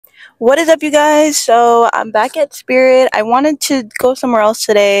What is up, you guys? So I'm back at Spirit. I wanted to go somewhere else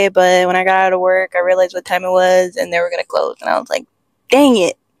today, but when I got out of work, I realized what time it was and they were gonna close, and I was like, dang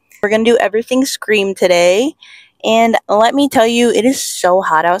it. We're gonna do everything Scream today, and let me tell you, it is so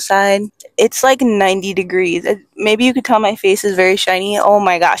hot outside. It's like 90 degrees. Maybe you could tell my face is very shiny. Oh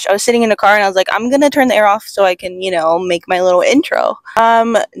my gosh. I was sitting in the car and I was like, I'm gonna turn the air off so I can, make my little intro.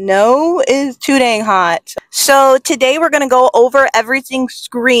 No, it's too dang hot. So today we're gonna go over everything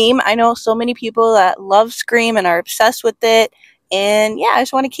Scream. I know so many people that love Scream and are obsessed with it. And yeah, I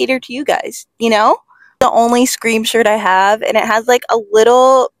just want to cater to you guys, The only Scream shirt I have, and it has like a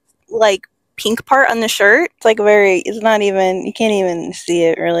little like pink part on the shirt. It's like it's not even, you can't even see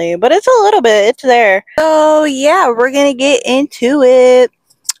it really, but it's a little bit, it's there. So yeah, we're gonna get into it.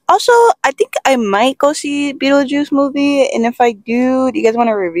 Also, I think I might go see Beetlejuice movie, and if I do you guys want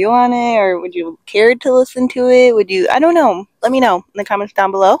a review on it, or would you care to listen to it? I don't know. Let me know in the comments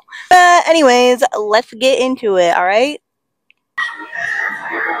down below. But anyways, let's get into it, alright?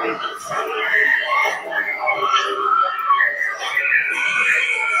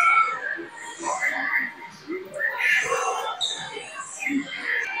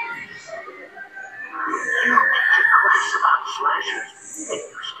 Slashers, and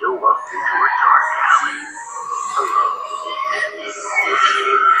you still walk into a dark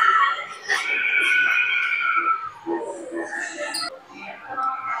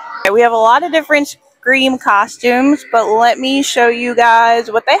alley. We have a lot of different Scream costumes, but let me show you guys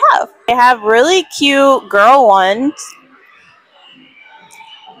what they have. They have really cute girl ones.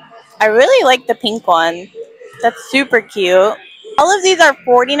 I really like the pink one. That's super cute. All of these are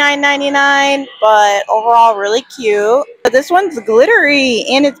 $49.99, but overall really cute. But this one's glittery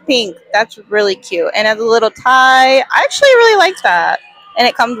and it's pink. That's really cute. And has a little tie. I actually really like that. And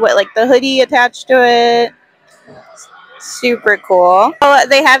it comes with like the hoodie attached to it. Super cool. So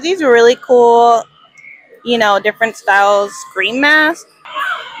they have these really cool, different styles Scream masks.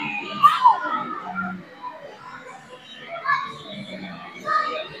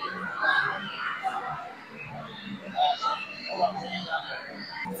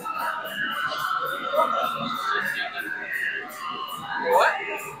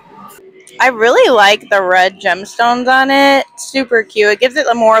 I really like the red gemstones on it. Super cute. It gives it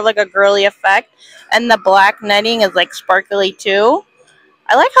more of like a girly effect. And the black netting is like sparkly too.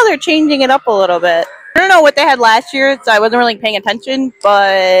 I like how they're changing it up a little bit. I don't know what they had last year, so I wasn't really paying attention,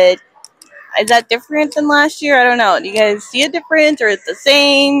 but is that different than last year? I don't know. Do you guys see a difference, or it's the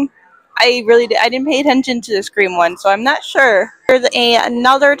same? I didn't pay attention to the Scream one, so I'm not sure. There's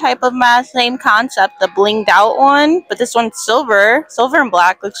another type of mask, same concept, the blinged out one, but this one's silver. Silver and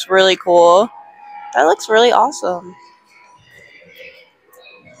black looks really cool. That looks really awesome.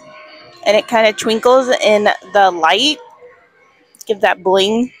 And it kind of twinkles in the light. Gives that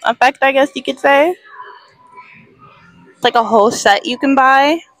bling effect, I guess you could say. It's like a whole set you can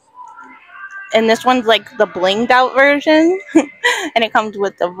buy. And this one's like the blinged out version. And it comes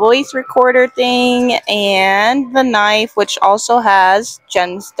with the voice recorder thing and the knife, which also has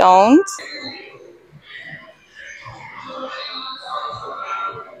gemstones.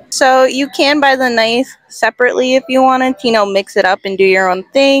 So you can buy the knife separately if you wanted to, mix it up and do your own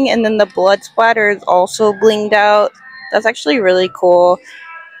thing. And then the blood splatter is also blinged out. That's actually really cool.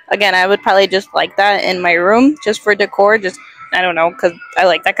 Again, I would probably just like that in my room just for decor. I don't know, because I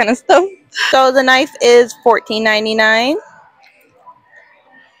like that kind of stuff. So the knife is $14.99.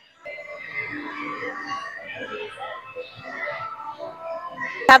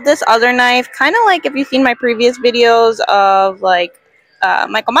 I have this other knife, kind of like if you've seen my previous videos of like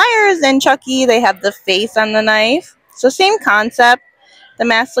Michael Myers and Chucky, they have the face on the knife. So same concept. The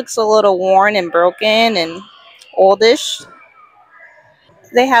mask looks a little worn and broken and oldish.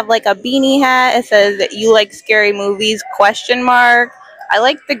 They have like a beanie hat. It says that you like scary movies, ? I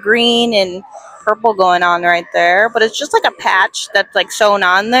like the green and purple going on right there, but it's just like a patch that's like sewn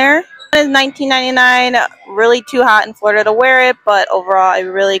on there. It's $19.99. Really too hot in Florida to wear it, but overall a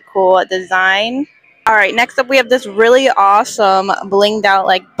really cool design. Alright, next up we have this really awesome blinged out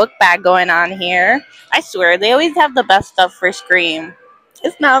like book bag going on here. I swear, they always have the best stuff for Scream.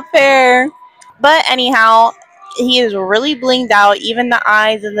 It's not fair. But anyhow, he is really blinged out. Even the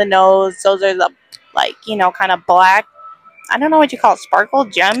eyes and the nose. Those are the, like, kind of black. I don't know what you call it. Sparkle?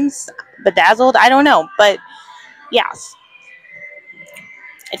 Gems? Bedazzled? I don't know. But, yes.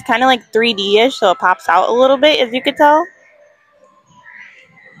 It's kind of like 3D-ish, so it pops out a little bit, as you could tell.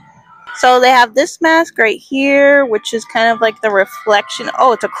 So they have this mask right here, which is kind of like the reflection.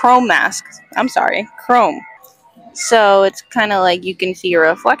 Oh, it's a chrome mask. I'm sorry. Chrome. So it's kind of like you can see your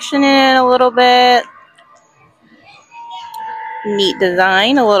reflection in it a little bit. Neat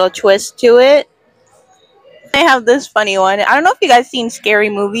design, a little twist to it. I have this funny one. I don't know if you guys seen Scary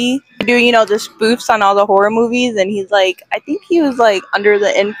Movie. They do, you know, the spoofs on all the horror movies, and he's like, I think he was like under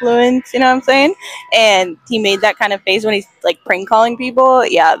the influence, you know what I'm saying? And he made that kind of face when he's like prank calling people.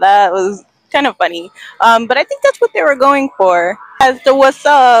 Yeah, that was kind of funny. But I think that's what they were going for. As the what's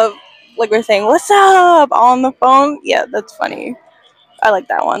up, like we're saying, what's up, all on the phone. Yeah, that's funny. I like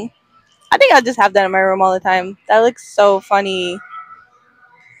that one. I think I'll just have that in my room all the time. That looks so funny.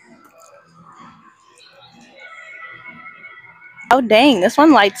 Oh dang, this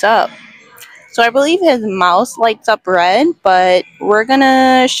one lights up. So I believe his mouse lights up red, but we're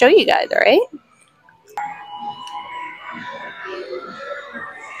gonna show you guys, alright?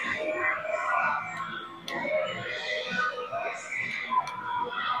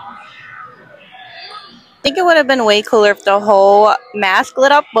 I think it would have been way cooler if the whole mask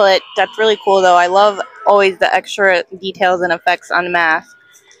lit up, but that's really cool though. I love always the extra details and effects on the mask.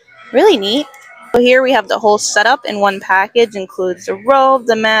 Really neat. So here we have the whole setup in one package. Includes the robe,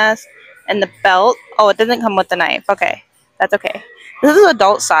 the mask, and the belt. Oh, it doesn't come with the knife. Okay, that's okay. This is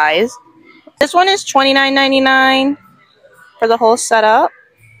adult size. This one is $29.99 for the whole setup.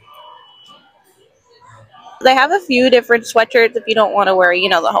 They have a few different sweatshirts if you don't want to wear, you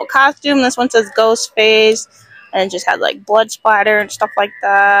know, the whole costume. This one says Ghostface, and it just had like blood splatter and stuff like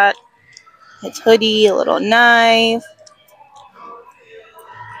that. His hoodie, a little knife.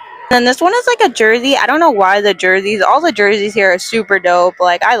 And this one is like a jersey. I don't know why the jerseys, all the jerseys here are super dope.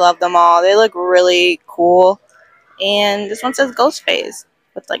 Like, I love them all. They look really cool. And this one says Ghostface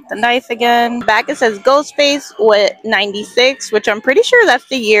with like the knife again. Back it says Ghostface with 96, which I'm pretty sure that's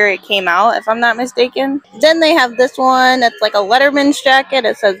the year it came out, if I'm not mistaken. Then they have this one that's like a Letterman's jacket.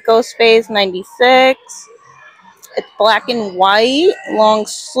 It says Ghostface 96. It's black and white, long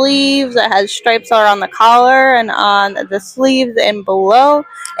sleeves. It has stripes all on the collar and on the sleeves and below.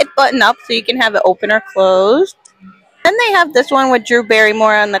 It's buttoned up so you can have it open or closed. Then they have this one with Drew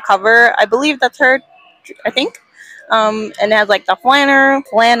Barrymore on the cover. I believe that's her, I think. And it has like the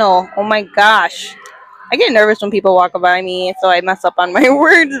flannel. Oh my gosh. I get nervous when people walk by me, so I mess up on my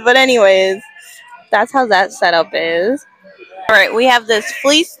words. But anyways, that's how that setup is. Alright, we have this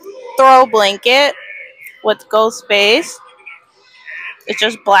fleece throw blanket with Ghostface. It's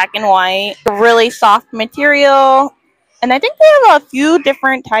just black and white. Really soft material. And I think they have a few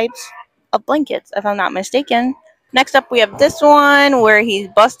different types of blankets, if I'm not mistaken. Next up, we have this one where he's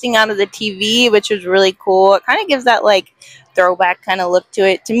busting out of the TV, which is really cool. It kind of gives that like throwback kind of look to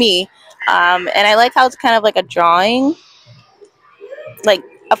it to me. And I like how it's kind of like a drawing, like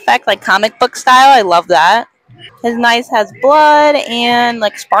effect, like comic book style. I love that. His knife has blood and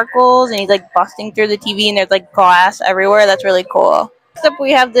like sparkles, and he's like busting through the TV, and there's like glass everywhere. That's really cool. Next up,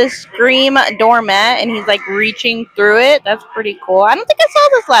 we have this Scream doormat, and he's like reaching through it. That's pretty cool. I don't think I saw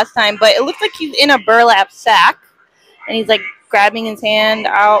this last time, but it looks like he's in a burlap sack, and he's like grabbing his hand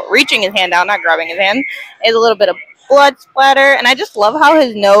out, reaching his hand out, not grabbing his hand. There's a little bit of blood splatter, and I just love how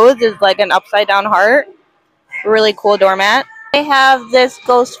his nose is like an upside down heart. Really cool doormat. They have this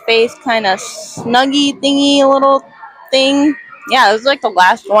Ghostface kind of snuggie thingy little thing. Yeah, it was like the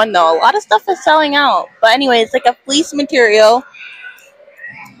last one though. A lot of stuff is selling out. But anyway, it's like a fleece material.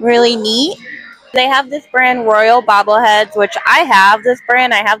 Really neat. They have this brand Royal bobbleheads, which I have this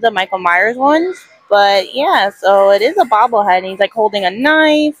brand. I have the Michael Myers ones. But yeah, so it is a bobblehead, and he's like holding a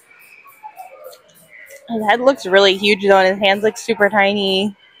knife. His head looks really huge though, and his hands look super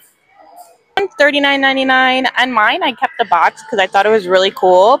tiny. $39.99. And mine, I kept the box because I thought it was really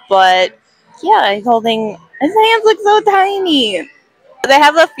cool. But yeah, he's holding, his hands look so tiny. They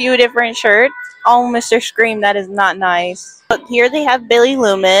have a few different shirts. Oh, Mr. Scream, that is not nice. But here they have Billy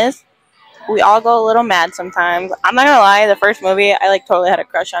Loomis. We all go a little mad sometimes. I'm not gonna lie, the first movie, I like totally had a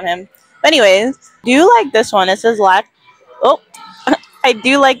crush on him. But anyways, do you like this one? It says I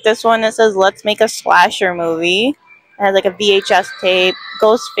do like this one. It says let's make a slasher movie. It has like a VHS tape,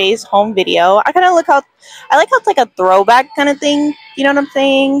 Ghostface home video. I kind of like how it's like a throwback kind of thing. You know what I'm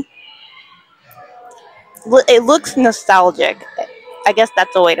saying? It looks nostalgic. I guess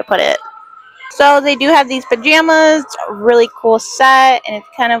that's the way to put it. So they do have these pajamas, really cool set, and it's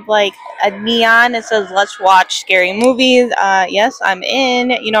kind of like a neon. It says let's watch scary movies. Yes, I'm in.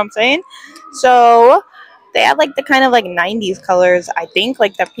 You know what I'm saying? So they have like the kind of like 90s colors, I think,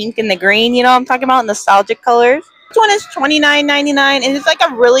 like the pink and the green. You know what I'm talking about? Nostalgic colors. This one is $29.99, and it's like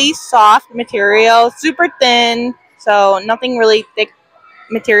a really soft material, super thin. So nothing really thick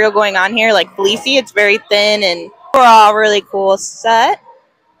material going on here, like fleecy. It's very thin and overall really cool set.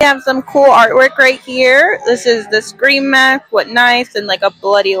 We have some cool artwork right here. This is the Scream mask with knives and like a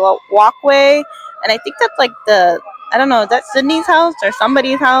bloody walkway. And I think that's like the I don't know, is that Sydney's house or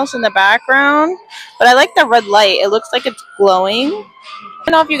somebody's house in the background? But I like the red light. It looks like it's glowing. I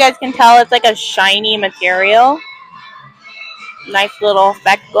don't know if you guys can tell, it's like a shiny material. Nice little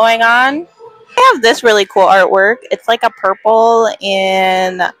effect going on. I have this really cool artwork. It's like a purple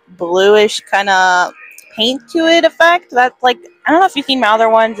and bluish kind of paint to it effect. That's like, I don't know if you've seen my other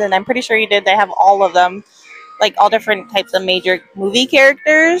ones, and I'm pretty sure you did. They have all of them, like all different types of major movie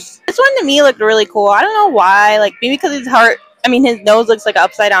characters. This one to me looked really cool. I don't know why, like maybe because his heart, I mean his nose looks like an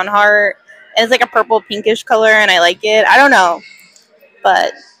upside down heart, and it's like a purple pinkish color, and I like it. I don't know,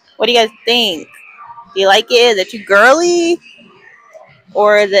 but what do you guys think? Do you like it? Is it too girly?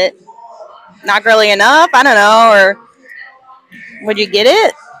 Or is it not girly enough? I don't know. Or would you get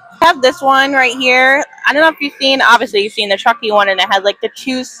it? I have this one right here. I don't know if you've seen, obviously you've seen the Chucky one, and it has like the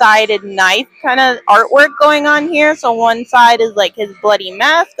two-sided knife kind of artwork going on here. So one side is like his bloody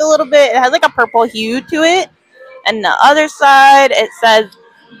mask a little bit. It has like a purple hue to it. And the other side, it says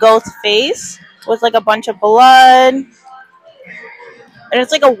ghost face with like a bunch of blood. And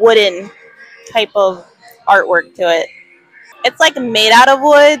it's like a wooden type of artwork to it. It's like made out of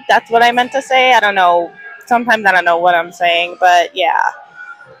wood. That's what I meant to say. I don't know. Sometimes I don't know what I'm saying, but yeah.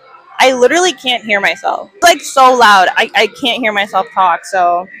 I literally can't hear myself. It's like so loud. I can't hear myself talk,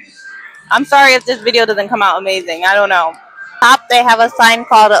 so I'm sorry if this video doesn't come out amazing. I don't know. Top, they have a sign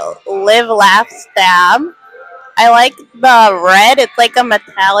called Live, Laugh, Stab. I like the red. It's like a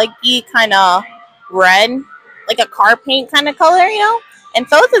metallic-y kind of red. Like a car paint kind of color, you know? And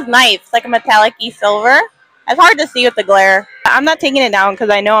so is his knife. It's like a metallic-y silver. It's hard to see with the glare. I'm not taking it down because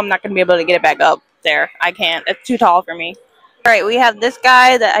I know I'm not going to be able to get it back up there. I can't. It's too tall for me. Alright, we have this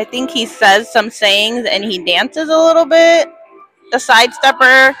guy that I think he says some sayings and he dances a little bit. The side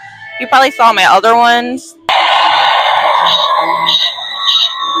stepper. You probably saw my other ones.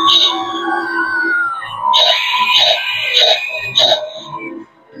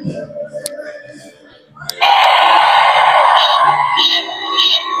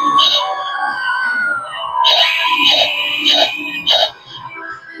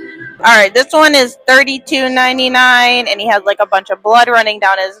 Alright, this one is $32.99, and he has like a bunch of blood running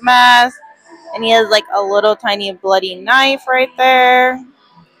down his mask. And he has like a little tiny bloody knife right there.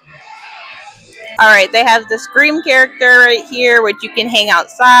 Alright, they have the Scream character right here, which you can hang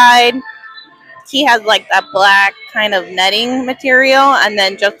outside. He has like that black kind of netting material, and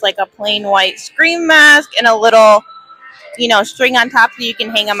then just like a plain white Scream mask and a little, you know, string on top so you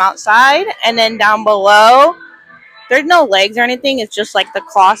can hang him outside. And then down below, there's no legs or anything. It's just like the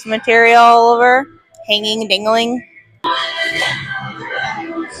cloth material all over, hanging, dingling.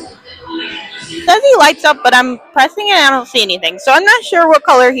 It says he lights up, but I'm pressing it and I don't see anything. So I'm not sure what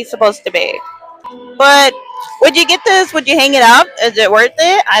color he's supposed to be. But would you get this? Would you hang it up? Is it worth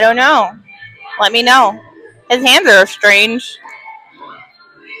it? I don't know. Let me know. His hands are strange.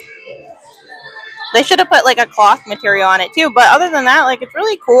 They should have put like a cloth material on it too. But other than that, like, it's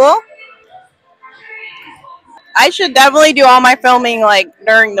really cool. I should definitely do all my filming like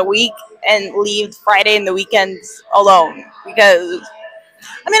during the week and leave Friday and the weekends alone, because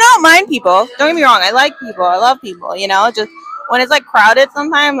I mean, I don't mind people. Don't get me wrong. I like people. I love people, you know, just when it's like crowded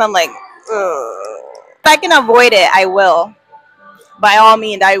sometimes I'm like, ugh. If I can avoid it, I will. By all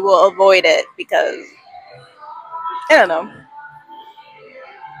means, I will avoid it, because I don't know.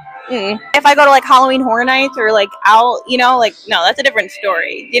 If I go to like Halloween Horror Nights or like out, you know, like, no, that's a different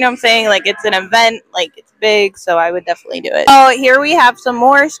story. You know what I'm saying? Like, it's an event, like, it's big, so I would definitely do it. Oh, here we have some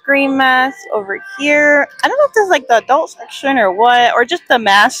more Scream masks over here. I don't know if this is like the adult section or what, or just the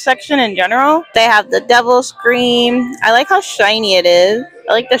mask section in general. They have the Devil Scream. I like how shiny it is.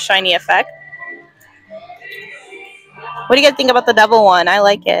 I like the shiny effect. What do you guys think about the Devil one? I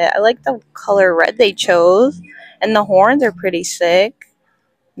like it. I like the color red they chose, and the horns are pretty sick.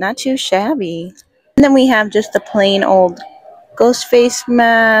 Not too shabby. And then we have just the plain old ghost face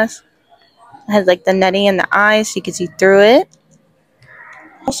mask. It has like the netting in the eyes so you can see through it.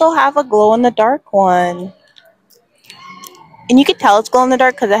 Also have a glow in the dark one. And you can tell it's glow in the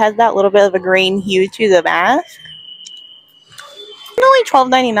dark because it has that little bit of a green hue to the mask. It's only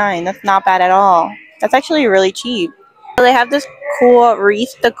 $12.99. That's not bad at all. That's actually really cheap. So they have this cool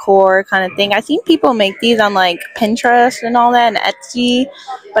wreath decor kind of thing. I've seen people make these on like Pinterest and all that, and Etsy.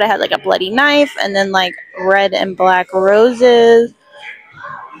 But it had like a bloody knife and then like red and black roses.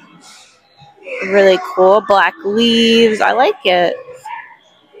 Really cool. Black leaves. I like it.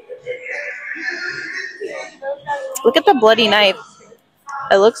 Look at the bloody knife.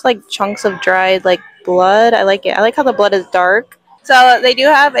 It looks like chunks of dried like blood. I like it. I like how the blood is dark. So they do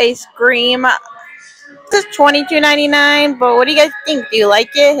have a Scream This is $22.99, but what do you guys think? Do you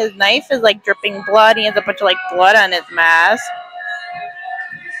like it? His knife is like dripping blood. He has a bunch of like blood on his mask.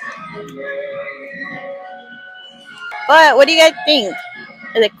 But what do you guys think?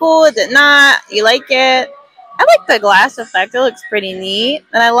 Is it cool? Is it not? You like it? I like the glass effect. It looks pretty neat.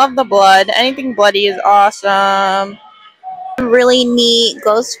 And I love the blood. Anything bloody is awesome. Really neat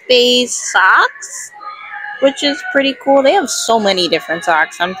Ghostface socks, which is pretty cool. They have so many different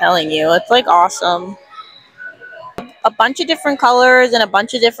socks, I'm telling you. It's like awesome. A bunch of different colors and a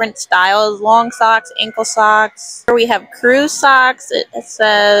bunch of different styles. Long socks, ankle socks. Here we have cruise socks. It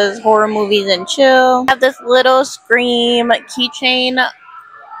says horror movies and chill. I have this little Scream keychain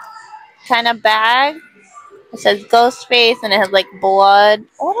kind of bag. It says Ghostface and it has like blood.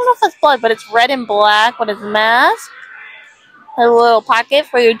 Oh, I don't know if it's blood, but it's red and black with his mask. A little pocket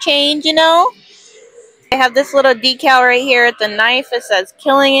for your change, you know. I have this little decal right here at the knife. It says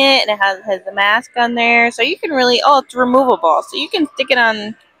killing it, and it has the mask on there. So you can really, oh, it's removable. So you can stick it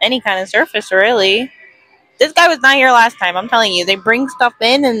on any kind of surface, really. This guy was not here last time, I'm telling you. They bring stuff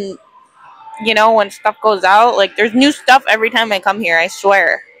in, and, you know, when stuff goes out, like, there's new stuff every time I come here, I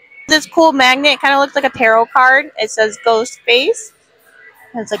swear. This cool magnet kind of looks like a tarot card. It says Ghostface.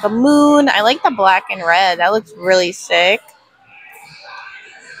 It's like a moon. I like the black and red. That looks really sick.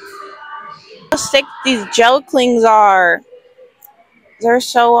 How sick these gel clings are. They're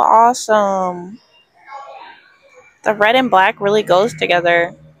so awesome. The red and black really goes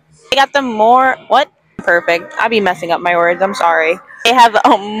together. They got them more, what? Perfect. I'll be messing up my words, I'm sorry. They have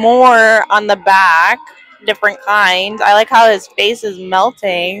more on the back, different kinds. I like how his face is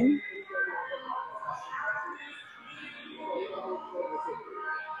melting.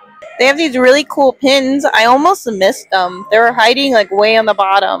 They have these really cool pins. I almost missed them. They were hiding like way on the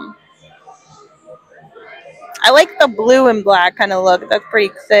bottom. I like the blue and black kind of look. That's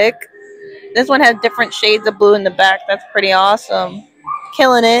pretty sick. This one has different shades of blue in the back. That's pretty awesome.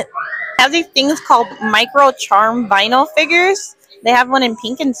 Killing it. I have these things called micro charm vinyl figures. They have one in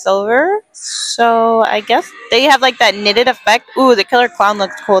pink and silver. So I guess they have like that knitted effect. Ooh, the killer clown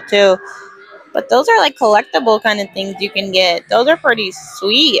looks cool too. But those are like collectible kind of things you can get. Those are pretty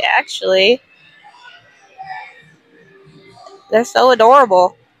sweet, actually. They're so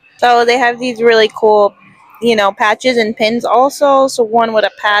adorable. So they have these really cool, you know, patches and pins also. So one with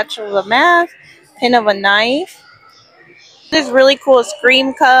a patch of a mask, pin of a knife. This really cool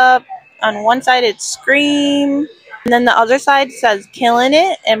Scream cup. On one side it's Scream. And then the other side says Killing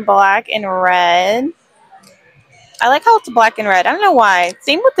It in black and red. I like how it's black and red. I don't know why.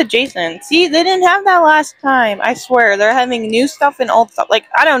 Same with the Jason. See, they didn't have that last time. I swear. They're having new stuff and old stuff. Like,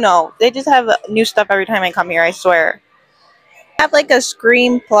 I don't know. They just have new stuff every time I come here. I swear. I have like a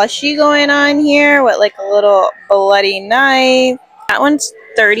Scream plushie going on here with like a little bloody knife. That one's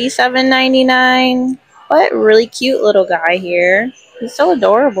 $37.99. What really cute little guy here. He's so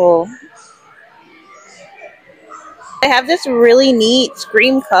adorable. I have this really neat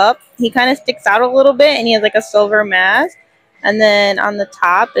Scream cup. He kind of sticks out a little bit and he has like a silver mask. And then on the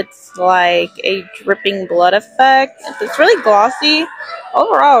top, it's like a dripping blood effect. It's really glossy.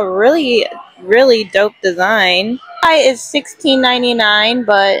 Overall, really, really dope design. Is $16.99,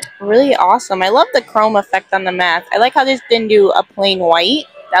 but really awesome. I love the chrome effect on the mask. I like how this didn't do a plain white.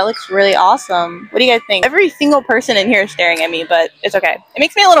 That looks really awesome. What do you guys think? Every single person in here is staring at me, but it's okay. It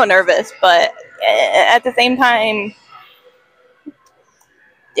makes me a little nervous, but at the same time,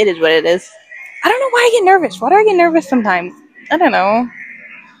 it is what it is. I don't know why I get nervous. Why do I get nervous sometimes? I don't know.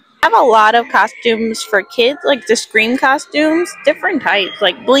 I have a lot of costumes for kids, like the Scream costumes. Different types,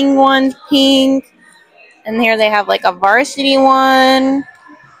 like bling ones, pink. And here they have like a varsity one.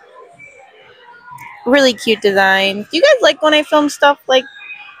 Really cute design. Do you guys like when I film stuff like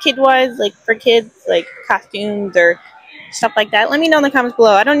kid-wise, like for kids, like costumes or stuff like that? Let me know in the comments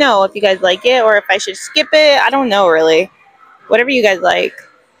below. I don't know if you guys like it or if I should skip it. I don't know really. Whatever you guys like.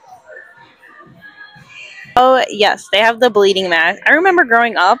 Oh, yes, they have the bleeding mask. I remember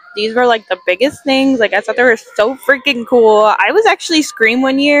growing up, these were like the biggest things. Like, I thought they were so freaking cool. I was actually Scream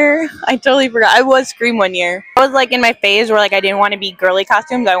one year. I totally forgot. I was Scream one year. I was like in my phase where like I didn't want to be girly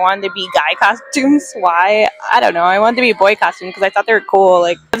costumes. I wanted to be guy costumes. Why? I don't know. I wanted to be boy costumes because I thought they were cool.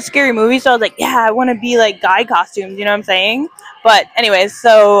 Like, it was a scary movie, so I was like, yeah, I want to be like guy costumes. You know what I'm saying? But anyways,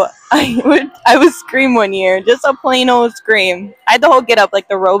 so I was Scream one year. Just a plain old Scream. I had the whole get up, like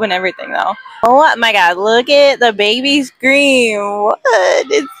the robe and everything though. Oh my god, look at the baby Scream. What?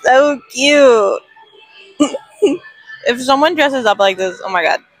 It's so cute. If someone dresses up like this, oh my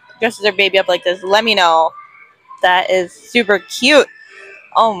god, dresses their baby up like this, let me know. That is super cute.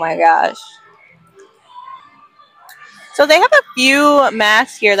 Oh my gosh. So they have a few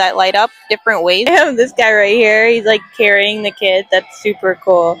masks here that light up different ways. I have this guy right here. He's like carrying the kid. That's super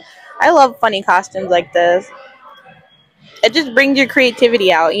cool. I love funny costumes like this. It just brings your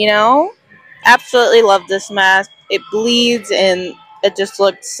creativity out, you know? Absolutely love this mask. It bleeds and it just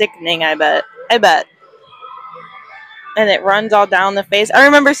looks sickening, I bet. I bet. And it runs all down the face. I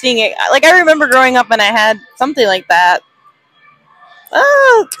remember seeing it. Like, I remember growing up and I had something like that.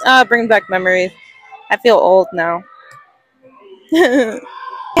 Oh, it brings back memories. I feel old now.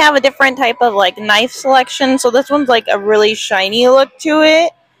 Have a different type of like knife selection. So this one's like a really shiny look to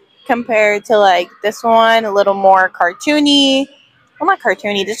it compared to like this one, a little more cartoony. Well, not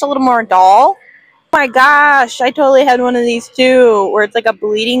cartoony, just a little more dull. Oh my gosh, I totally had one of these too, where it's like a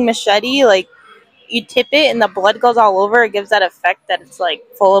bleeding machete. Like you tip it and the blood goes all over. It gives that effect that it's like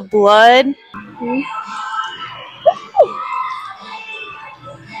full of blood.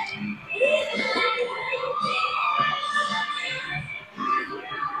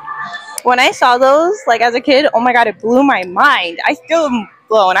 When I saw those, like as a kid, oh my god, it blew my mind. I still am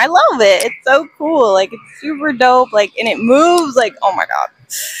blown. I love it. It's so cool. Like it's super dope. Like and it moves. Like oh my god.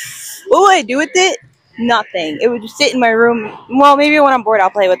 What would I do with it? Nothing. It would just sit in my room. Well, maybe when I'm bored, I'll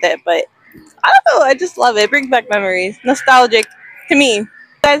play with it. But I don't know. I just love it. It brings back memories. Nostalgic to me. You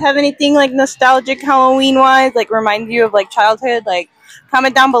guys have anything like nostalgic Halloween wise? Like reminds you of like childhood? Like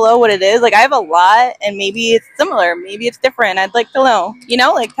comment down below what it is. Like I have a lot and maybe it's similar. Maybe it's different. I'd like to know. You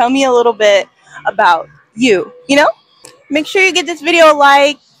know, like tell me a little bit about you. You know? Make sure you get this video a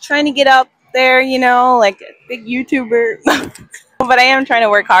like. Trying to get up there, you know, like a big YouTuber. But I am trying to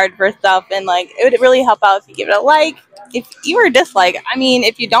work hard for stuff and like it would really help out if you give it a like. If you were a dislike, I mean,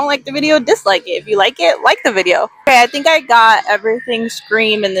 if you don't like the video, dislike it. If you like it, like the video. Okay, I think I got everything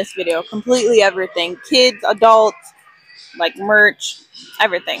Scream in this video. Completely everything. Kids, adults, like merch,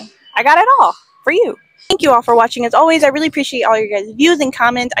 everything. I got it all for you. Thank you all for watching. As always, I really appreciate all your guys' views and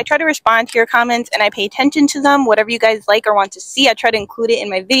comments. I try to respond to your comments and I pay attention to them. Whatever you guys like or want to see, I try to include it in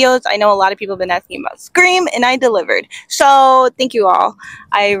my videos. I know a lot of people have been asking about Scream and I delivered. So thank you all.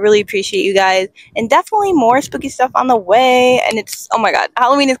 I really appreciate you guys. And definitely more spooky stuff on the way. And it's, oh my god,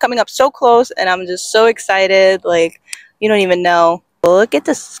 Halloween is coming up so close and I'm just so excited. Like, you don't even know. Look at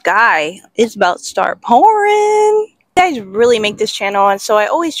the sky. It's about to start pouring. You guys really make this channel, and so I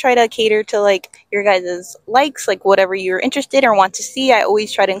always try to cater to like your guys' likes, like whatever you're interested or want to see. I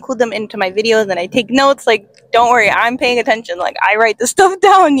always try to include them into my videos and I take notes. Like don't worry, I'm paying attention. Like I write this stuff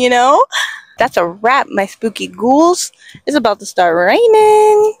down, you know. That's a wrap. My spooky ghouls. It's about to start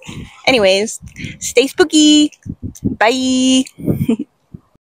raining. Anyways, stay spooky. Bye.